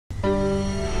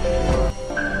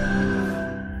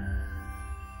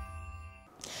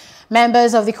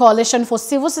Members of the Coalition for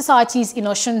Civil Societies in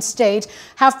Osun State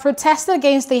have protested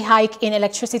against the hike in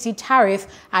electricity tariff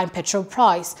and petrol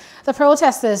price. The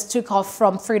protesters took off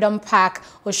from Freedom Park,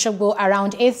 Osogbo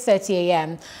around 8:30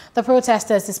 a.m. The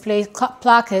protesters displayed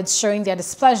placards showing their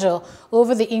displeasure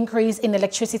over the increase in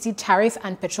electricity tariff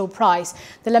and petrol price.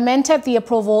 They lamented the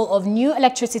approval of new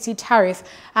electricity tariff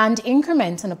and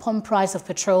increment in the pump price of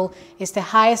petrol is the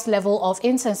highest level of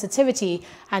insensitivity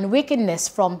and wickedness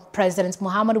from President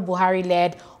Muhammadu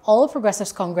Buhari-led All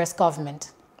Progressives Congress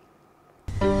government.